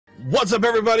What's up,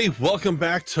 everybody? Welcome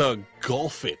back to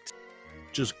Golf It.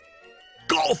 Just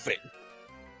golf it.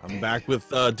 I'm back with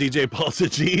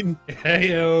DJPaultjeD.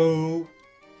 Heyo.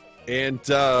 And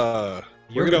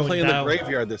we're gonna play in the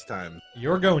graveyard this time.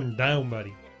 You're going down,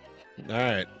 buddy. All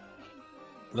right.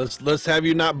 Let's have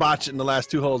you not botch it in the last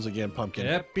two holes again, Pumpkin.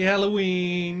 Happy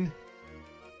Halloween,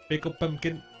 Pickle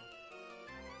Pumpkin.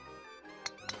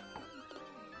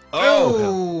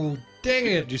 Oh, dang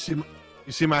it! You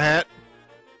see my hat?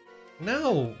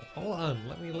 No, hold on.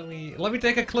 Let me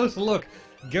take a closer look.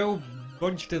 Go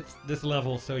bunch this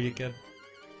level so you get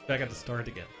back at the start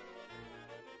again.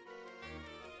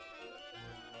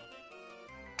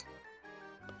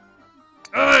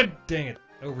 Ah, dang it!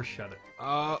 Overshot it.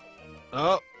 Oh,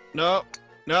 no.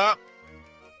 Ah,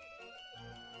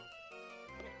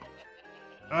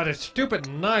 the stupid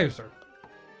knives are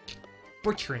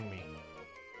butchering me.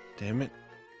 Damn it.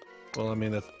 Well, I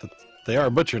mean, they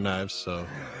are butcher knives, so.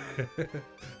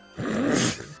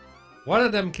 One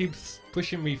of them keeps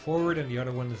pushing me forward, and the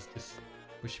other one is just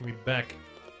pushing me back.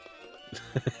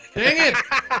 Dang it!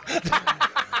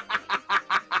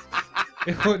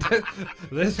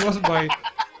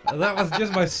 That was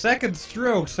just my second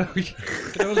stroke, so you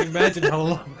can only imagine how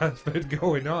long that's been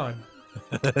going on.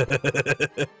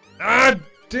 Ah,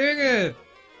 dang it!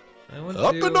 I want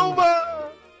Up to and over!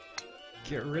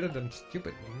 get rid of them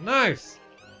stupid knives.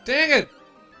 Dang it!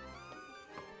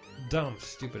 Dumb,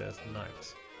 stupid ass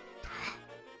knives.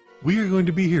 We are going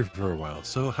to be here for a while,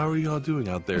 so how are you all doing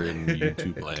out there in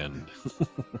YouTube land?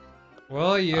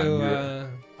 Well,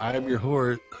 I'm your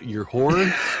whore. Your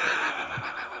whore?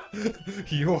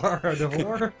 You are the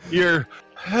whore? Your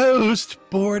host,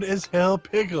 bored as hell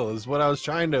Pickle, is what I was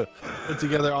trying to put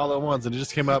together all at once, and it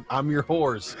just came up. I'm your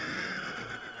whores.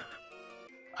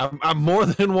 I'm more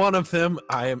than one of them.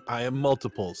 I am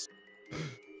multiples.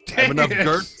 I have enough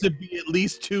girth to be at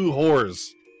least two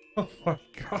whores. Oh my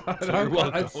god,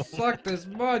 I suck this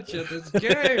much at this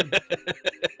game.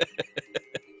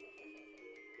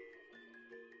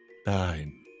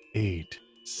 9, 8,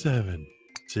 7,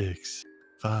 6,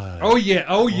 5. Oh yeah,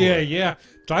 4. yeah.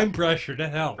 Time pressure,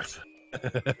 that helps.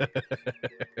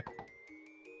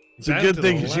 It's a good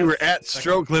thing because you were at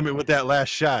stroke limit with that last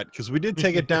shot, because we did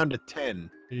take it down to 10.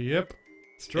 Yep.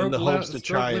 Stroke in the hopes to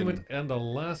try limit and the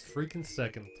last freaking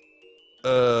second.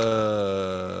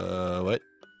 What?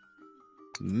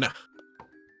 Nah.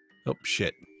 Oh,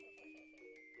 shit.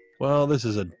 Well, this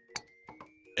is an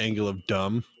angle of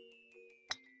dumb.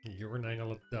 You're an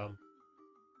angle of dumb.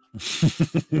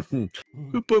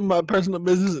 Who put my personal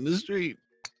business in the street?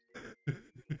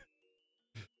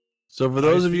 So for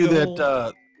those of you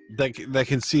that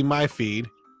can see my feed,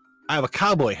 I have a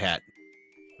cowboy hat.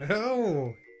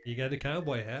 Oh, you got a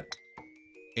cowboy hat.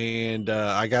 And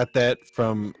I got that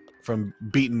from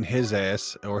beating his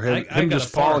ass, or him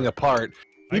just falling apart.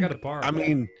 I got a par. I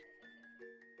mean,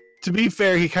 to be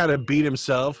fair, he kind of beat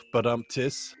himself, but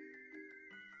tis.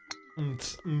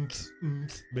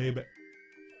 Baby.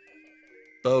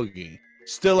 Bogey.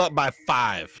 Still up by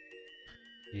 5.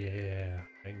 Yeah,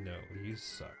 I know. You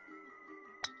suck.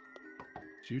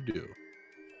 You do.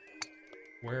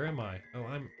 Where am I? Oh,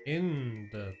 I'm in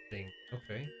the thing.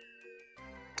 Okay.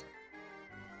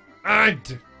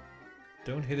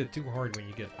 Don't hit it too hard when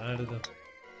you get out of the...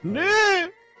 Nah!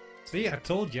 See, I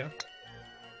told you.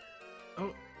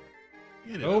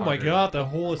 Oh my god, the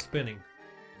hole is spinning.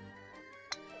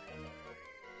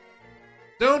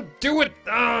 Don't do it!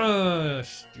 Ah,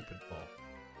 stupid ball.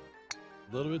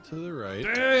 A little bit to the right.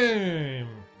 Damn!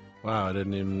 Wow, I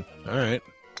didn't even... Alright.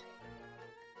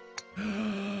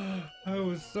 I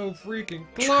was so freaking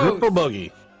close! Triple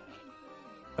bogey.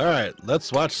 Alright,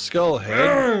 let's watch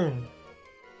Skullhead.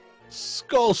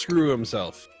 Skull screw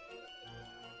himself.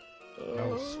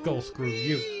 I'll skull screw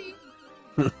you.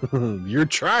 You're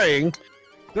trying.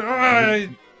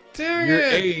 Dang Your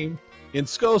it! aim in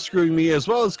skull screwing me as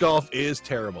well as golf is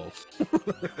terrible.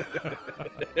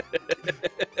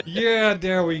 Yeah,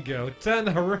 there we go. 10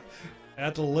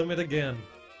 at the limit again.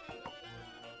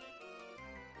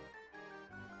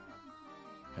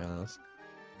 Yeah,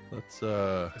 let's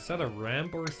Is that a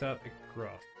ramp or is that a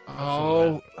cross?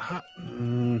 Oh.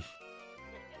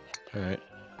 Alright.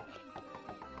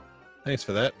 Thanks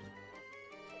for that.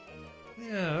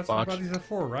 Yeah, that's what these are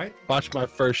for, right? Watch my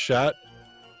first shot.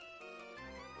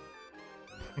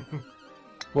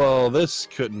 Well, this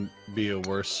couldn't be a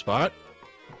worse spot.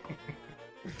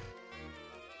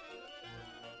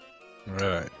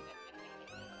 Alright.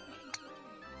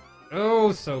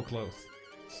 Oh, so close.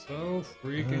 So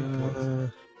freaking close.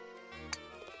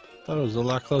 Thought it was a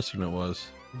lot closer than it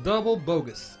was. Double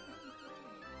bogus.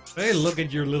 Hey, look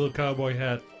at your little cowboy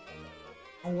hat.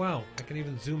 Oh wow, I can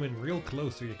even zoom in real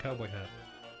close to your cowboy hat.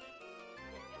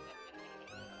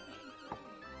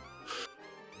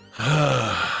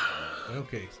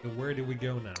 Okay, so where do we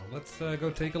go now? Let's go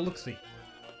take a look-see.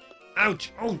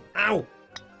 Ouch! Oh, ow!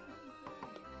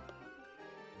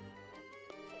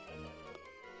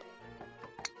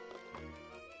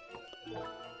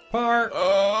 Park!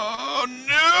 Oh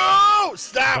no!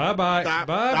 Stop! Bye-bye! Stop!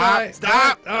 Bye-bye!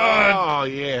 Stop! Oh, Oh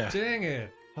yeah! dang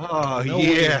it! Oh No way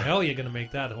in yeah! hell you're gonna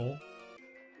make that hole.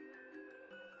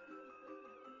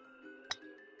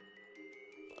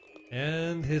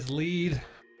 And his lead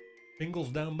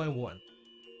tingles down by 1.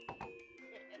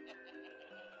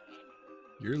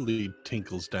 Your lead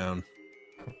tinkles down.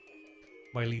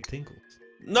 My lead tinkles.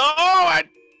 No! I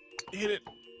hit it.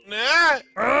 Nah!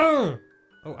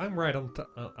 Oh, I'm right on top.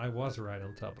 I was right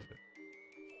on top of it.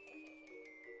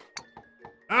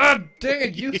 Ah, dang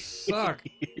it! You suck.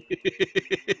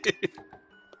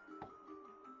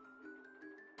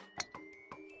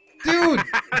 Dude,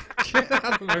 get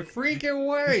out of my freaking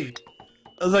way!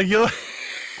 I was like, you'll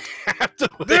have to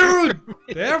wait. Dude!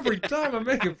 Every time I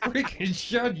make a freaking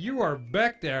shot, you are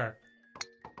back there.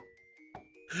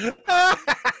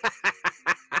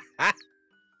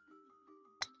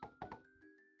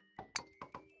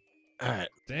 Alright.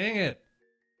 Dang it.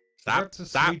 Stop. That's a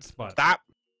Stop. sweet spot. Stop.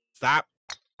 Stop.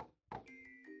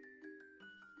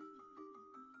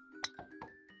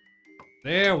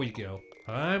 There we go.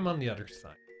 I'm on the other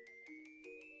side.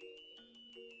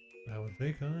 I will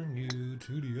take on you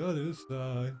to the other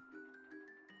side.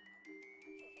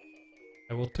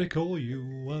 I will tickle you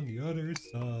on the other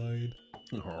side.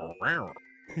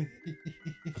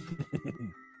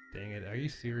 Dang it, are you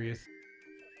serious?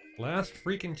 Last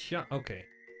freaking shot. Okay.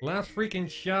 Last freaking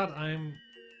shot, I'm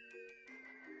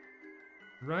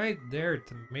right there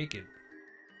to make it.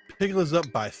 Pickle is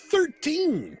up by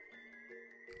 13.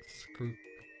 Screw.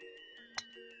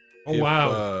 Oh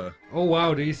wow. Oh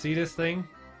wow, do you see this thing?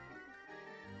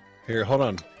 Here, hold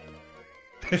on.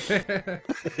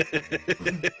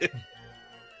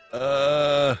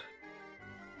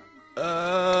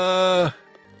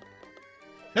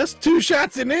 That's 2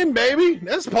 shots and in, baby.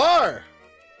 That's par.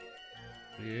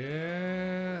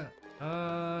 Yeah,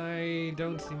 I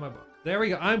don't see my bar. There we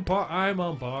go. I'm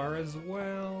on bar as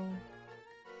well.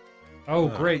 Oh,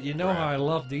 great. You know crap. how I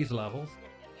love these levels.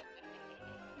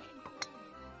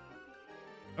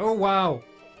 Oh, wow.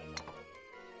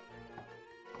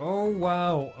 Oh,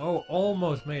 wow. Oh,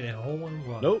 almost made a hole in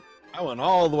one. Nope. I went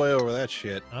all the way over that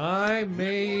shit. I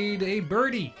made a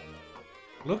birdie.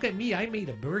 Look at me. I made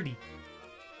a birdie.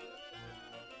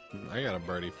 I got a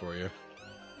birdie for you.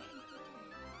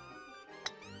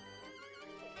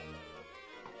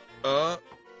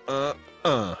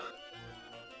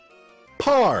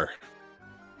 Par.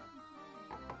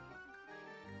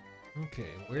 Okay,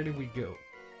 where did we go?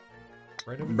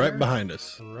 Right over Right there? behind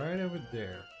us. Right over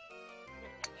there.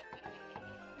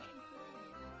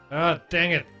 Ah,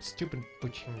 dang it! Stupid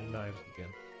butchering knives again.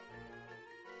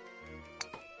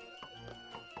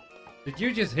 Did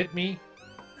you just hit me?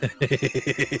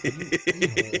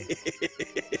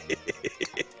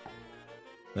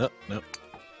 Nope, nope.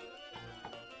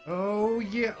 Oh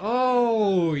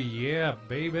yeah,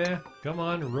 baby. Come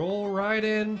on, roll right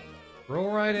in.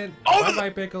 Roll right in. Oh, Bye-bye,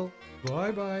 Pickle.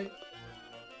 Bye-bye.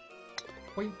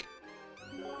 Wink.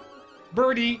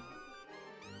 Birdie.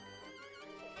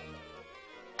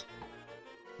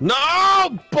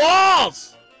 No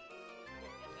balls.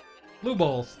 Blue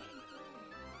balls.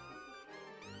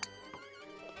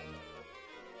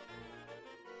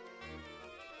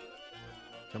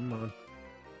 Come on.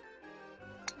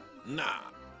 Nah.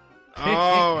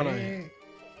 Oh, and I...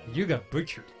 You got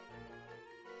butchered.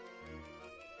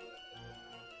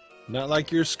 Not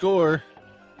like your score.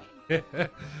 Get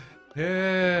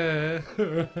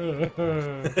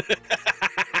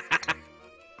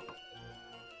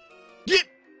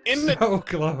in the... So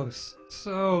close.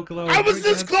 So close. I was We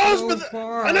this got close, so but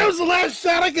far. and that was the last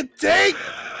shot I could take.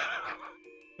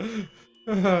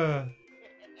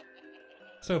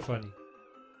 So funny.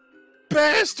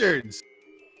 Bastards.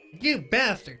 You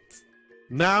bastards.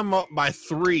 Now I'm up by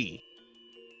 3.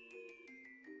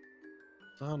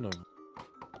 Son of...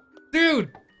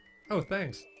 Dude! Oh,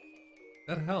 thanks.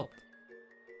 That helped.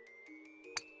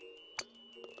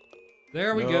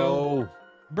 There we go.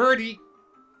 Birdie.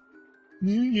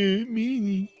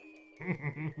 Me.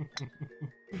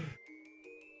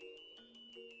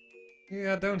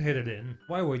 Yeah, don't hit it in.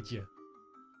 Why would you?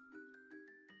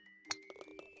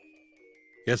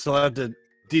 Guess I'll have to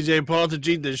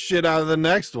DJPaultjeD the shit out of the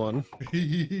next one.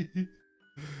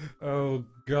 Oh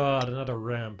god, another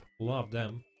ramp. Love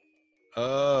them.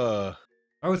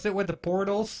 Oh, is it with the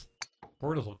portals?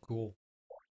 Portals look cool.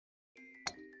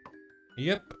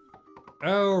 Yep.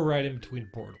 Oh, right in between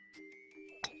portals.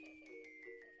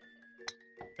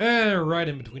 And right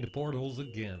in between the portals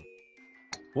again.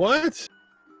 What?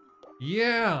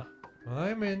 Yeah,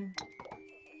 I'm in.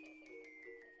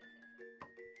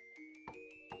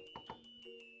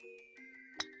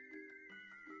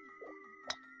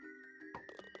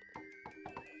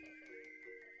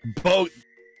 Boat.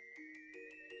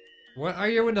 What, are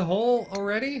you in the hole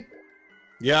already?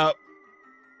 Yep.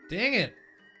 Dang it.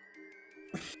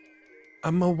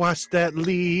 I'ma watch that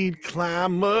lead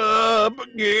climb up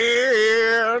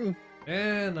again.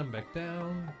 And I'm back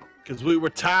down. Because we were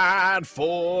tied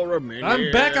for a minute.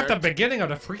 I'm back at the beginning of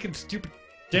the freaking stupid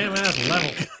damn ass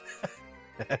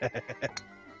level.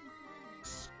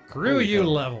 Screw you,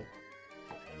 level.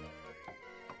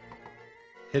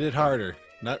 Hit it harder.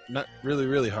 Not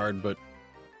really hard, but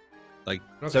like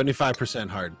 75%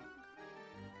 hard.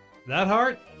 That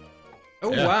hard?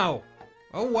 Oh, Yeah. wow.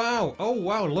 Oh, wow. Oh,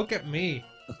 wow. Look at me.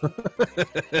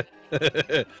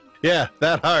 Yeah,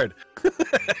 that hard.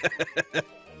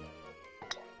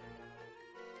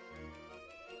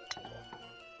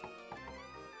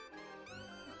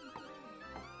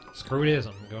 Screw this.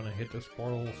 I'm gonna hit this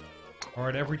portal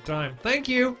hard every time. Thank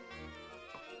you!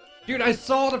 Dude, I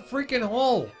saw the freaking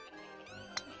hole!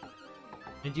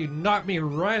 And you knocked me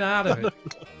right out of it.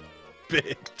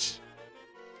 Bitch.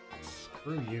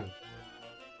 Screw you.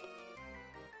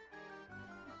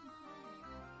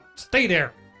 Stay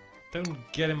there! Don't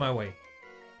get in my way.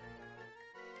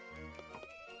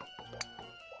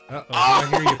 Uh-oh, I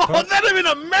hear you Oh, that'd have been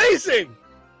amazing!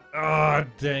 Oh,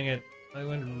 dang it. I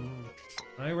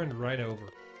went right over.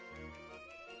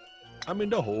 I'm in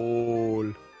the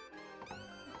hole.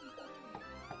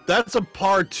 That's a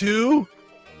part 2?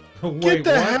 Wait, Get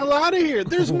the what? hell out of here!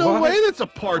 There's no What? way that's a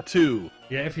part 2.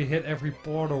 Yeah, if you hit every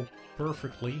portal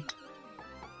perfectly.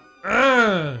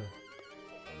 Ah!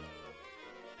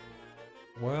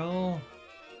 Well,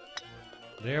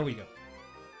 there we go.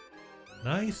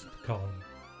 Nice call.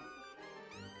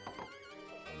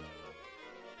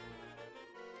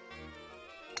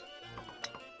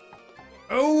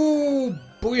 Oh,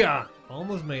 booyah!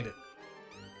 Almost made it.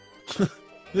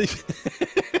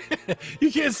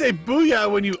 You can't say booyah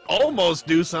when you almost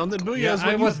do something. Booyah Yeah, is when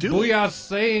I was you do it. booyah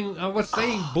saying. I was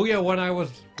saying booyah when I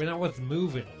was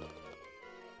moving.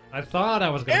 I thought I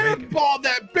was gonna make it. Airball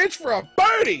that bitch for a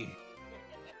birdie!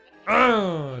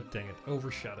 Oh, dang it!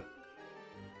 Overshot it.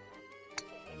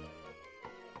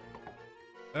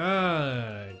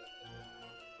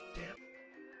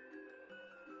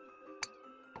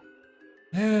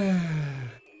 Damn.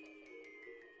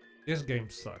 This game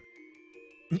sucks.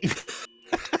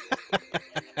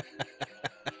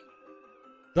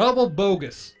 Double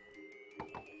bogus.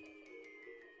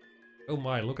 Oh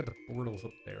my, look at the portals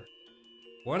up there.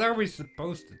 What are we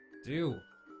supposed to do?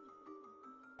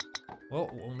 Well,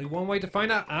 only one way to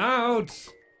find out. Ouch!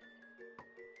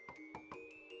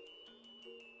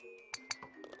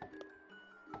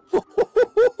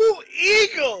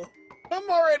 Eagle! I'm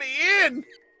already in!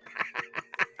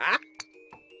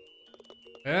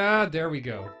 Ah, there we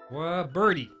go.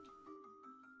 Birdie.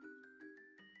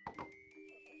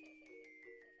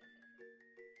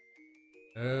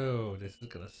 Oh, this is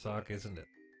gonna suck, isn't it?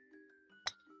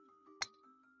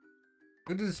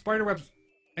 Do the spider webs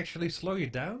actually slow you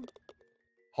down?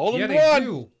 Hole Yeah, in they one!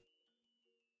 do.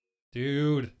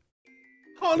 Dude.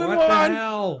 Hole in What one! the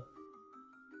hell?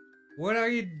 What are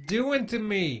you doing to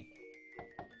me?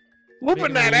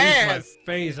 Whooping Making me that lose ass!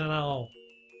 My face and all.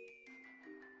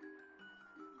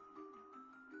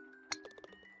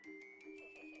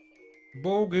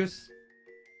 Bogus.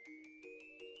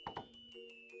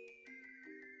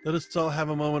 Let us all have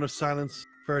a moment of silence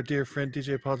for our dear friend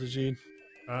DJPaultjeD.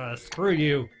 Screw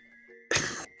you.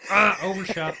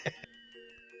 Overshot.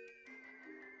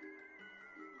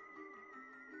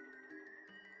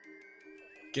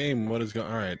 Game, what is going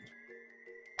on? Alright.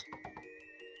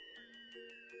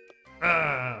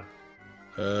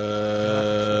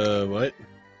 What?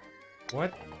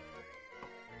 What?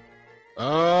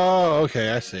 Oh,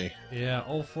 okay, I see. Yeah,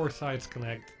 all four sides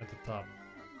connect at the top.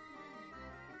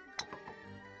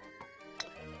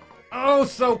 Oh,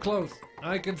 so close!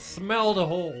 I can smell the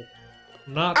hole.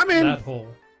 Not I'm in. that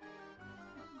hole.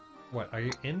 What, are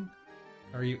you in?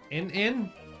 Are you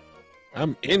in?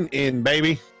 I'm in,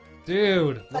 baby.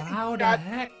 Dude, how the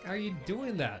heck are you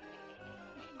doing that?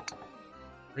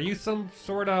 Are you some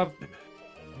sort of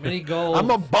mini-golf?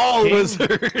 I'm a ball king?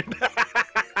 wizard.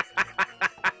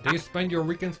 Do you spend your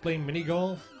weekends playing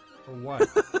mini-golf? Or what?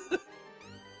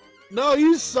 No,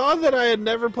 you saw that I had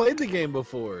never played the game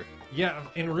before. Yeah,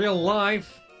 in real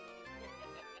life.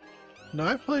 No,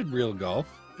 I've played real golf.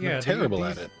 Yeah, I'm terrible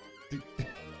at it.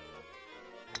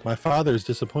 My father's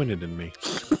disappointed in me.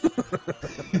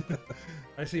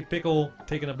 I see Pickle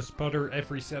taking up his putter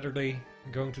every Saturday,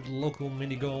 going to the local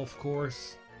mini golf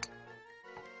course.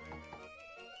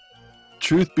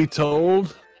 Truth be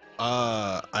told,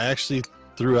 I actually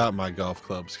threw out my golf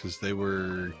clubs because they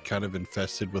were kind of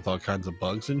infested with all kinds of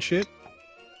bugs and shit.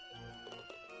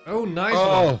 Oh, nice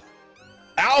Oh, one.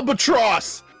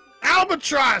 albatross!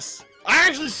 Albatross! I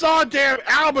actually saw a damn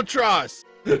albatross!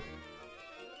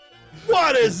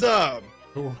 What is up?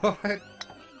 What?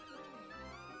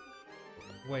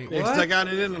 Wait, Yeah, 'cause what? I got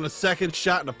it in on a second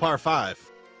shot in a par 5.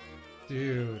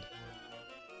 Dude.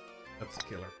 That's a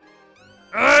killer.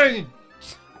 Ay!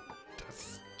 That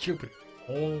stupid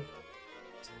hole.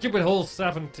 Stupid hole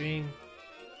 17.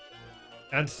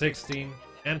 And 16.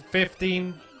 And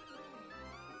 15.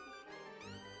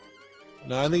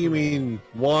 No, I think you mean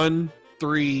 1,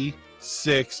 3,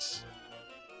 6,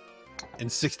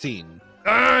 and 16.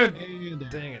 Ah! And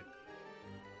Dang it.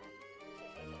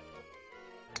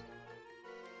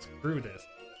 Screw this.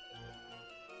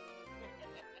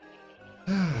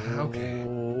 Okay.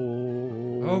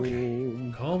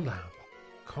 Okay. Calm down.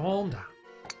 Calm down.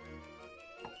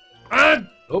 Ah!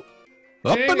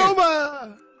 Up Dang and it.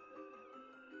 over!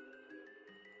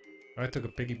 I took a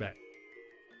piggyback.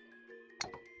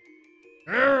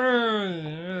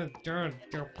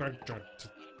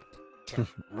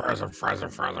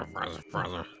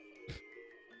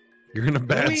 You're in a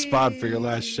bad Whee! spot for your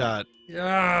last shot.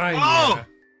 Yeah, Oh! yeah.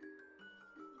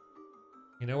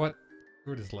 You know what?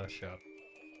 Screw this last shot.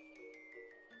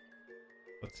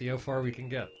 Let's see how far we can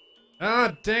get.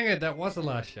 Ah, dang it! That was the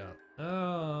last shot.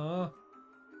 Oh,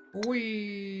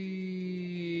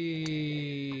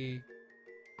 wee!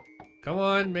 Come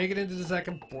on, make it into the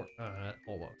second port.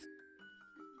 Almost.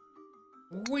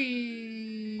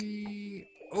 Wee!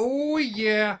 Oh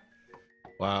yeah!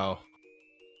 Wow.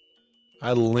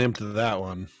 I limped that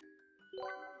one.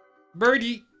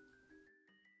 Birdie!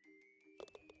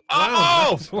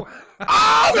 Oh! Wow,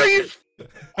 Oh!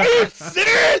 Are you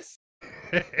serious?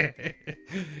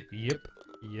 Yep.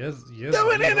 Yes, yes.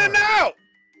 Going we in and are. out!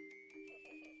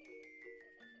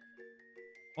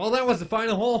 Oh, that was the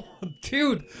final hole.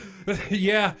 Dude.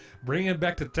 Yeah, bringing it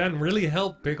back to 10 really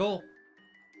helped, Pickle.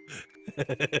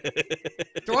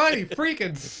 20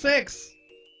 freaking 6.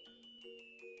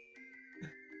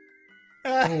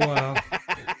 Oh, wow.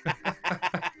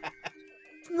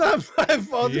 It's not my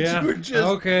fault Yeah, that you were just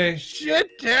okay. shit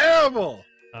terrible.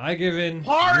 I give in.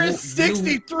 Par is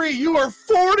 63. You are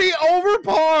 40 over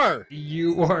par.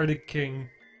 You are the king.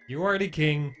 You are the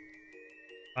king.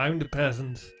 I'm the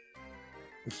peasant.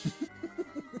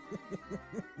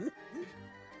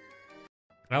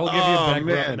 I will give you a Oh, back rub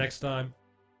man. next time.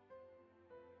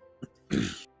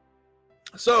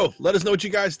 So let us know what you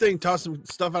guys think. Toss some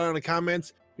stuff out in the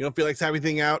comments. You don't feel like typing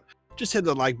anything out, just hit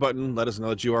the like button. Let us know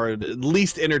that you are at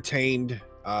least entertained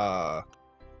by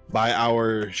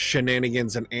our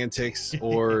shenanigans and antics,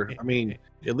 or I mean,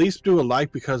 at least do a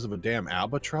like because of a damn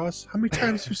albatross. How many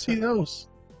times do you see those?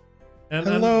 And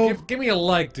Hello? give me a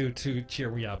like to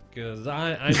cheer me up, because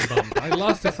I'm bummed. I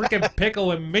lost to freaking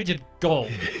Pickle and Midget Golf.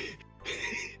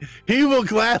 He will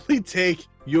gladly take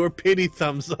your pity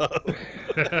thumbs up.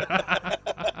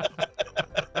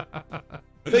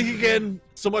 Thank you again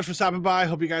so much for stopping by.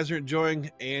 Hope you guys are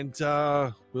enjoying, and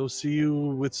we'll see you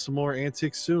with some more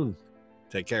antics soon.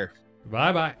 Take care.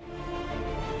 Bye-bye.